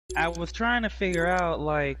I was trying to figure out,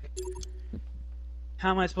 like,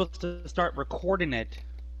 how am I supposed to start recording it,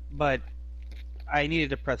 but I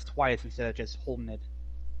needed to press twice instead of just holding it.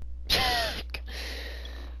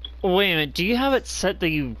 Wait a minute, do you have it set that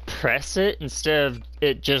you press it instead of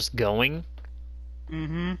it just going?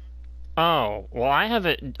 Mm-hmm. Oh, well I have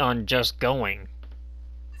it on just going.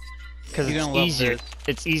 Because You're it's gonna love easier. this.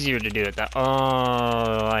 It's easier to do it that. Oh,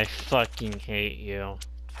 I fucking hate you.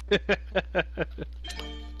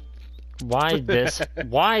 Why this?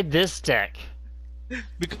 Why this deck?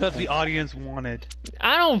 Because the audience wanted.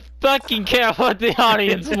 I don't fucking care what the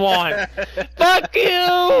audience want. Fuck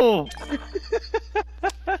you!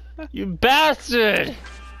 You bastard!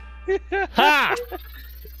 Ha!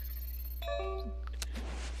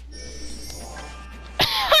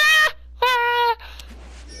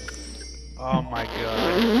 Oh my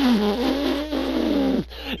god.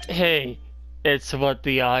 Hey, it's what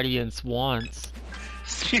the audience wants.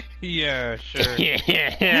 Yeah, sure. Yeah.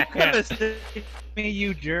 You could have said me,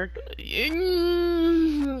 you jerk.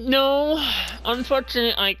 No,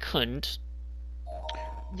 unfortunately I couldn't.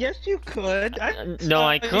 Yes, you could. No,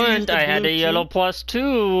 I couldn't. I had a yellow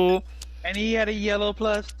 +2. And he had a yellow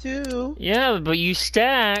 +2. Yeah, but you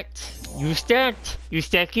stacked. You stacked. You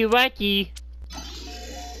stacky wacky.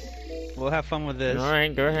 We'll have fun with this.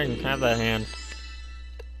 Alright, go ahead and have that hand.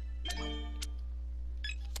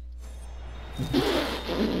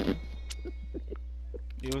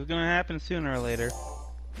 It was gonna happen sooner or later.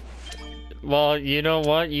 Well, you know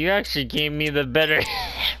what? You actually gave me the better.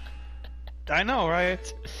 I know,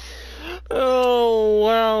 right? Oh,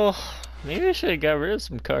 well. Maybe I should have got rid of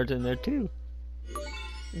some cards in there, too.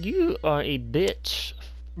 You are a bitch.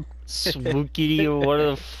 Swookity, or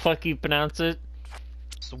whatever the fuck you pronounce it.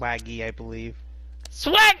 Swaggy, I believe.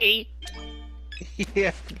 Swaggy!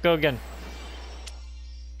 Yeah. Go again.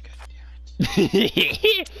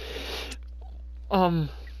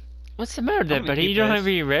 What's the matter there, buddy? You don't have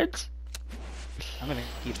any reds? I'm gonna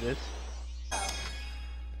keep this.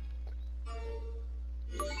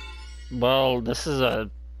 Well, this is a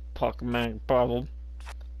Pokemon problem.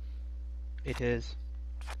 It is.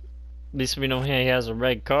 At least we know he has a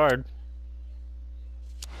red card.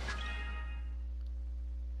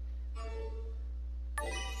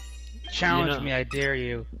 Challenge me, I dare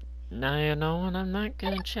you. Now you know, and I'm not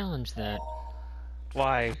gonna challenge that.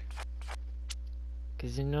 Why?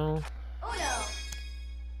 Cause you know,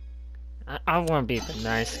 I want to be the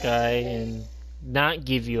nice guy and not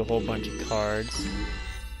give you a whole bunch of cards.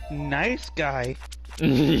 Nice guy.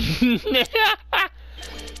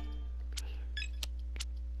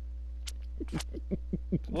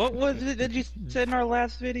 What was it that you said in our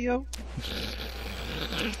last video?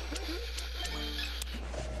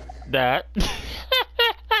 That.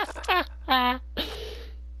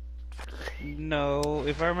 No,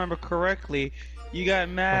 if I remember correctly, you got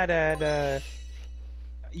mad at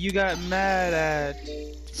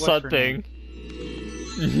Something.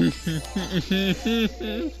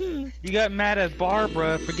 You got mad at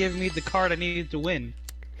Barbara for giving me the card I needed to win.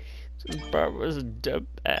 Barbara's a dumb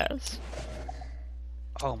ass.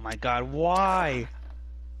 Oh my god, why?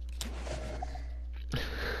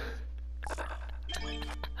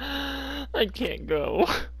 I can't go.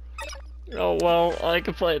 Oh well, I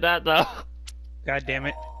can play that though. God damn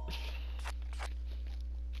it.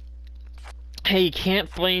 Hey, you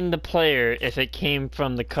can't blame the player if it came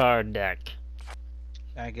from the card deck.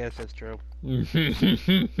 I guess that's true.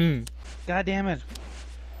 God damn it.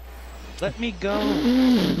 Let me go.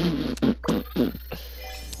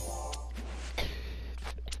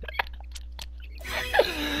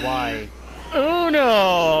 Why?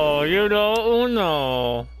 Uno! You know,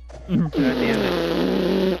 Uno! God damn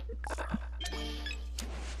it.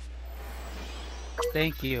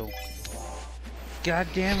 Thank you. God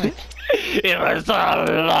damn it. It was a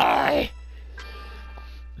lie!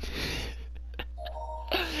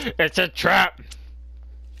 It's a trap!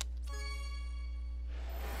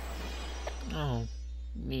 Oh,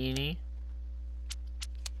 meanie.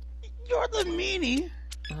 You're the meanie.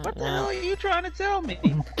 What the hell are you trying to tell me?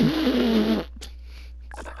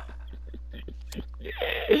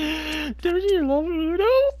 Don't you love Uno?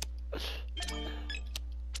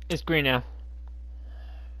 It's green now.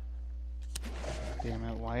 Damn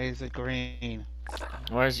it, why is it green?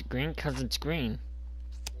 Why is it green? Because it's green.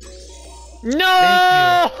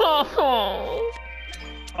 No!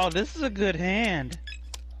 Oh, this is a good hand.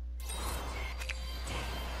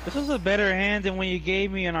 This was a better hand than when you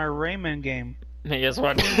gave me in our Rayman game. Hey, guess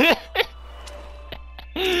what?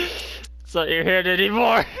 It's not your hand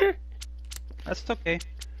anymore. That's okay.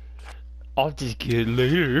 I'll just get it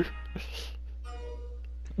later.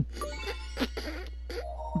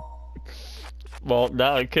 Well,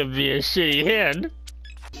 now it could be a shitty hand.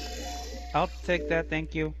 I'll take that,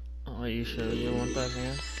 thank you. Oh, are you sure you want that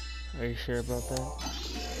hand? Are you sure about that?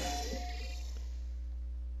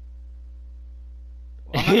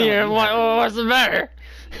 Well, I'm not gonna let Yeah, you have it. what's the matter?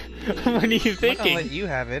 What are you I'm not gonna thinking? let you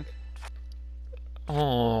have it.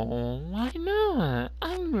 Oh, why not?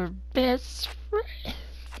 I'm your best friend.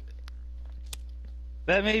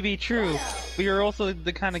 That may be true, but you're also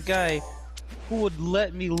the kind of guy who would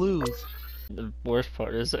let me lose. The worst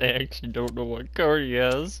part is I actually don't know what card he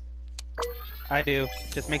has. I do.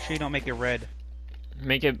 Just make sure you don't make it red.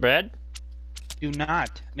 Make it red? Do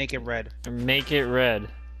not make it red. Or make it red?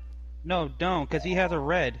 No, don't, because he has a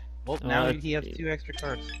red. Well, now let's he has see. 2 extra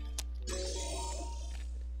cards.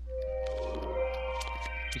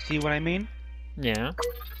 You see what I mean? Yeah.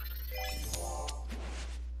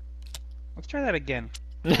 Let's try that again.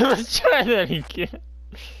 Let's try that again.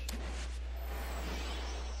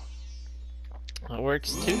 That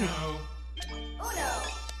works too.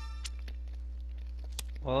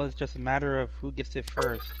 Well, it's just a matter of who gets it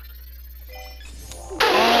first.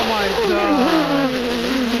 Oh my god!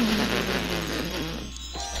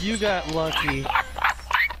 You got lucky.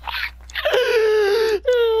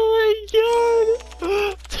 Oh my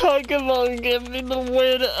god! Talk about giving me the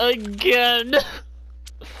win again!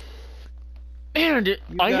 Man,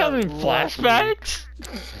 are you got having lucky. flashbacks?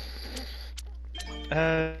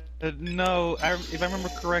 No. If I remember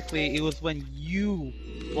correctly, it was when you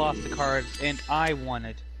lost the cards and I won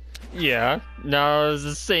it. Yeah, now it's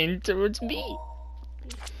the same towards me.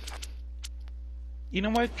 You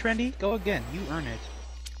know what, Trendy? Go again. You earn it.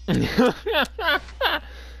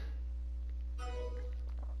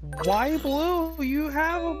 Why blue? You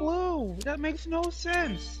have a blue. That makes no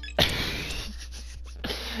sense.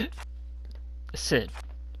 Sid,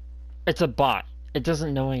 it's a bot. It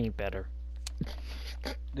doesn't know any better.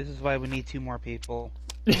 This is why we need 2 more people.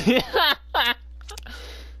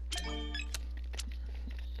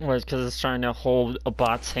 What, because it's trying to hold a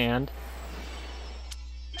bot's hand?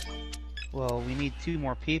 Well, we need 2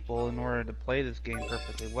 more people in order to play this game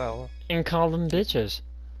perfectly well And call them bitches.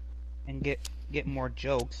 and get more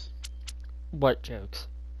jokes. What jokes?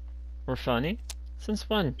 Were funny? Since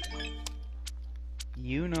when?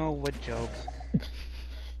 You know what jokes.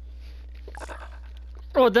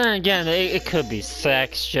 Well, then again, it could be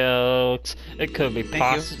sex jokes. It could be Thank you.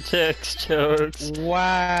 politics jokes.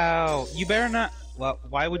 Wow. You better not. Well,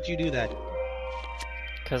 why would you do that?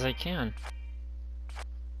 Because I can.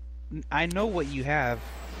 I know what you have.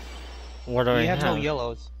 What do I You have no have?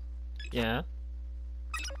 yellows. Yeah.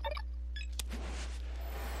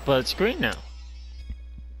 But it's green now.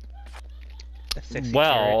 A sexy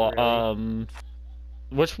Well, carrot, really.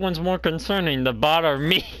 which one's more concerning, the bot or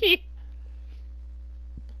me?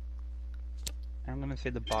 I'm gonna say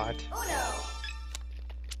the bot.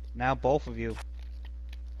 Now both of you.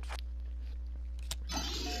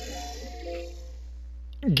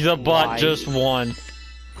 The bot Why? just won.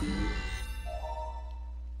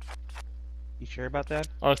 You sure about that?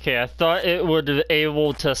 Okay, I thought it would be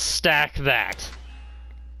able to stack that.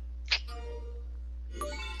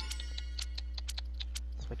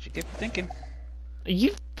 That's what you get for thinking.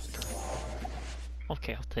 You.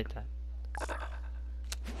 Okay, I'll take that.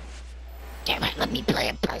 Damn it, let me play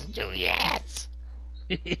a puzzle, yes!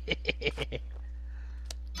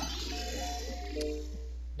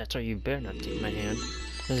 That's why you better not take my hand.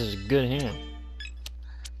 This is a good hand.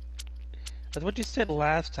 That's what you said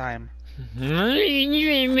last time.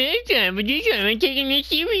 You make time, but you trying to take it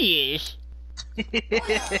serious.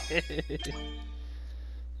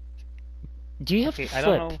 Do you have Okay, flip, I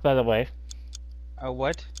don't know. by the way?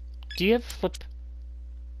 What? Do you have flip?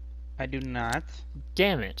 I do not.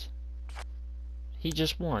 Damn it. He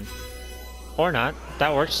just won. Or not.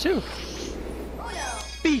 That works too.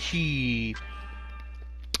 Species.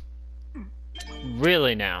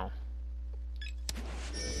 Really now.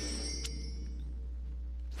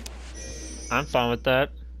 I'm fine with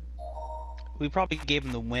that. We probably gave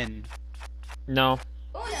him the win. No.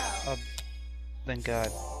 Oh, thank God.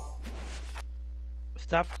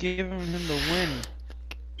 Stop giving him the win.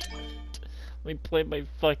 Let me play my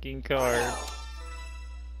fucking card.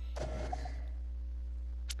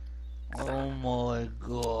 Oh my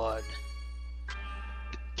God.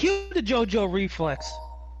 Cue the JoJo reflex.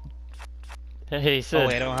 Hey, Sid. Oh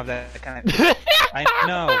wait, I don't have that kind of. I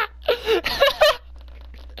know.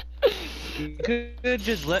 You could have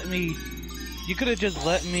just let me. You could have just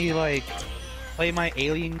let me like play my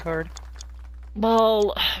alien card.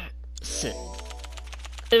 Well, Sid.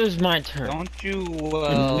 It was my turn. Don't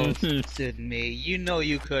you Sid me? You know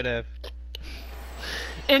you could have.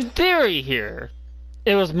 In theory, here,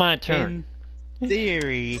 it was my turn.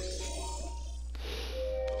 theory.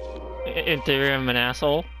 In theory, I'm an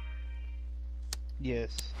asshole.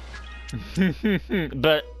 Yes.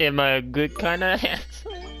 But am I a good kind of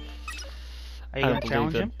asshole? Are you gonna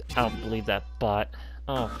challenge him? I don't believe that bot.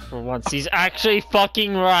 Oh, for once, he's actually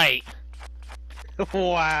fucking right.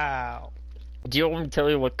 Wow. Do you want me to tell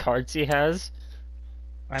you what cards he has?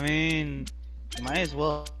 I mean, might as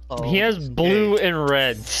well. He has blue and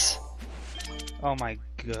reds. Oh my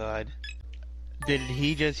god. Did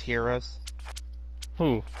he just hear us?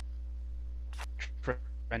 Who?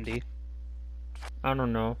 Trendy. I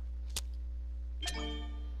don't know.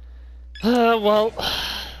 Well,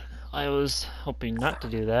 I was hoping not to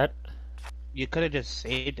do that. You could have just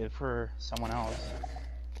saved it for someone else.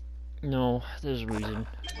 No, there's a reason.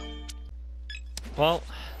 Well,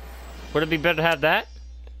 would it be better to have that?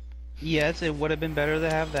 Yes, it would have been better to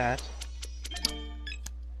have that.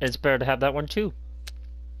 It's better to have that one too.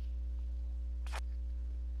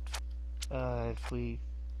 If we...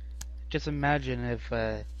 Just imagine if,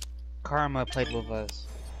 Karma played with us.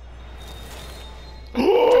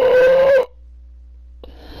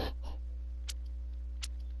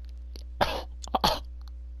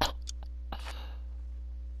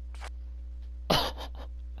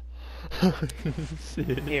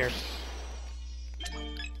 Here.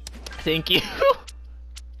 Thank you.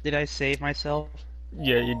 Did I save myself?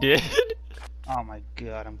 Yeah, you did. Oh my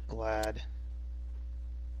god, I'm glad.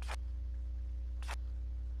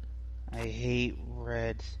 I hate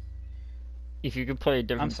reds. If you could play a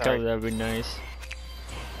different color, that'd be nice.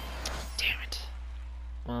 Damn it.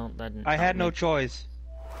 Well, that didn't I had no me. choice.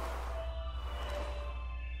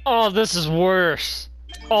 Oh, this is worse.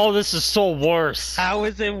 Oh, this is so worse. How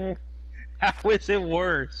is it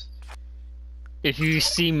worse? If you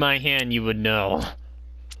see my hand, you would know.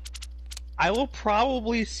 I will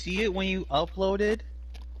probably see it when you upload it.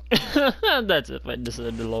 That's if I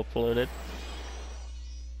decide to upload it.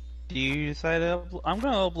 Do you decide to upload? I'm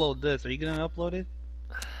gonna upload this. Are you gonna upload it?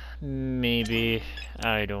 Maybe.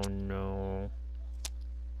 I don't know.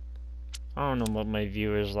 I don't know what my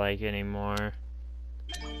viewers like anymore.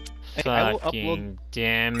 I will Fucking upload...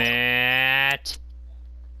 damn it!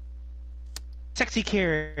 Sexy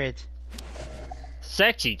carrot.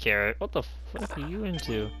 Sexy carrot? What the fuck are you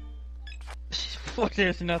into? What?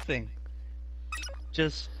 There's nothing.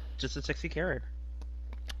 Just a sexy carrot.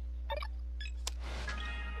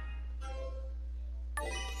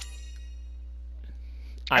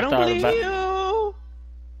 I don't believe you.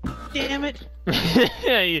 Damn it.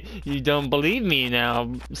 you don't believe me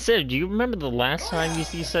now. Sid, do you remember the last time you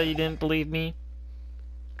said you didn't believe me?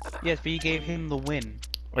 Yes, but you gave him the win.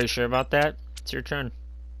 Are you sure about that? It's your turn.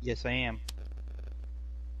 Yes, I am.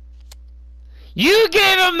 You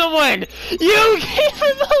gave him the win! You gave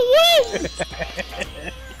him the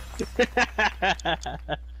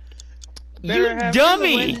win! You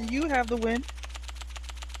dummy! You have the win.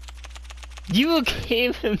 You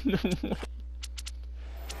gave him the win.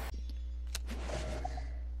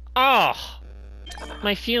 Oh!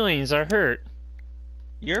 My feelings are hurt.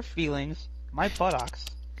 Your feelings, my buttocks.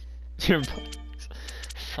 Your buttocks.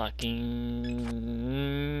 Fucking...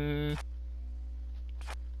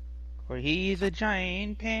 For he's a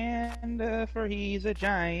giant panda, for he's a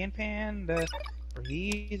giant panda, for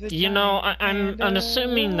he's a giant You know, I'm panda.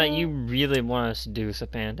 assuming that you really want us to do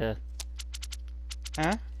Sapanda.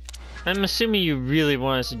 Huh? I'm assuming you really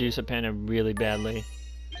want us to do Sapanda really badly.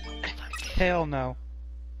 Hell no.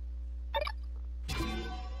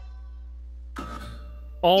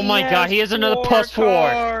 Oh my god, he has another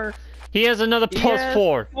 +4! He has another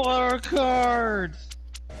 +4! 4 cards!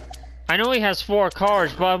 I know he has 4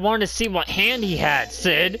 cards, but I wanted to see what hand he had,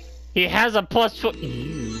 Sid! He has a +4.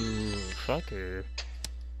 You fucker.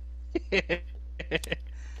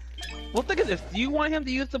 Well, think of this. Do you want him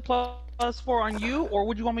to use the +4 on you, or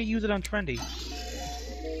would you want me to use it on Trendy?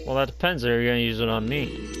 Well, that depends. Are you gonna use it on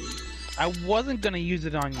me? I wasn't gonna use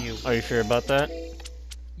it on you. Are you sure about that?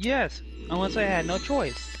 Yes, unless I had no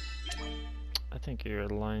choice. I think you're a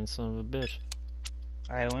lying son of a bitch.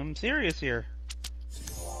 I am serious here.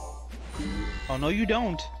 Oh, no you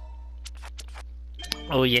don't.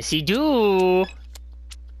 Oh, yes you do!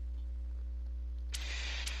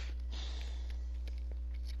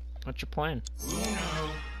 What's your plan?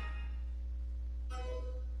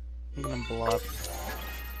 I'm gonna bluff.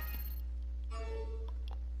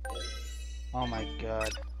 Oh my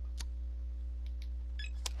god.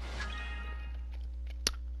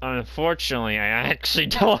 Unfortunately, I actually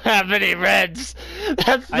don't have any reds.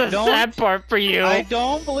 That's the sad part for you. I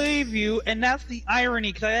don't believe you, and that's the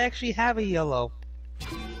irony, because I actually have a yellow.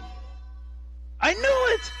 I knew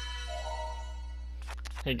it!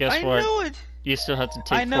 Hey, guess I what? know it. You still have to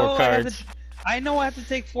I take know 4 I have cards. to. I know I have to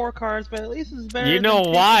take 4 cards, but at least it's better You than know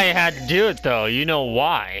taking. why I had to do it, though. You know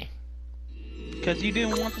why. Because you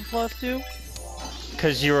didn't want the +2?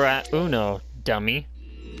 Because you were at Uno, dummy.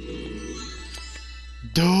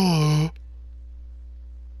 Duh.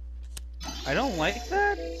 I don't like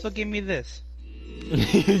that, so give me this.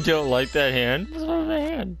 You don't like that hand? What's wrong with the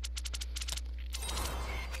hand?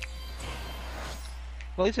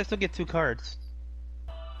 Well, at least I still get 2 cards.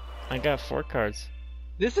 I got 4 cards.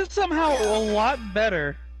 This is somehow a lot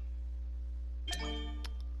better.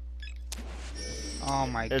 Oh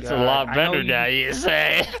my god. It's a lot I know better you- now, you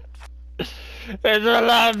say. It's a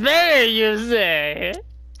lot better, you say.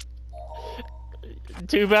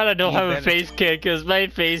 Too bad I don't You have a better- face cam, because my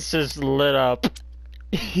face just lit up.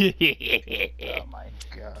 Oh my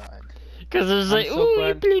god. Because it was I'm like, so ooh,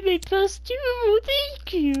 glad- you play my +2,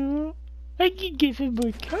 thank you. I can give him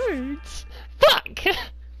more cards. Fuck!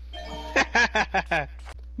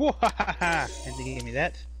 And they gave me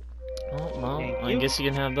that. Oh, well, Thank I you. guess you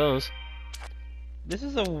can have those. This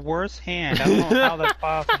is a worse hand. I don't know how that's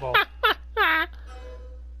possible.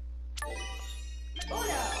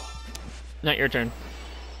 Not your turn.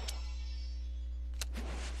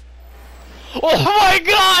 Oh my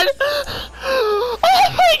god! Oh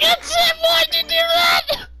my god, Sam, why'd you do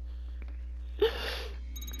that?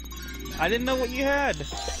 I didn't know what you had.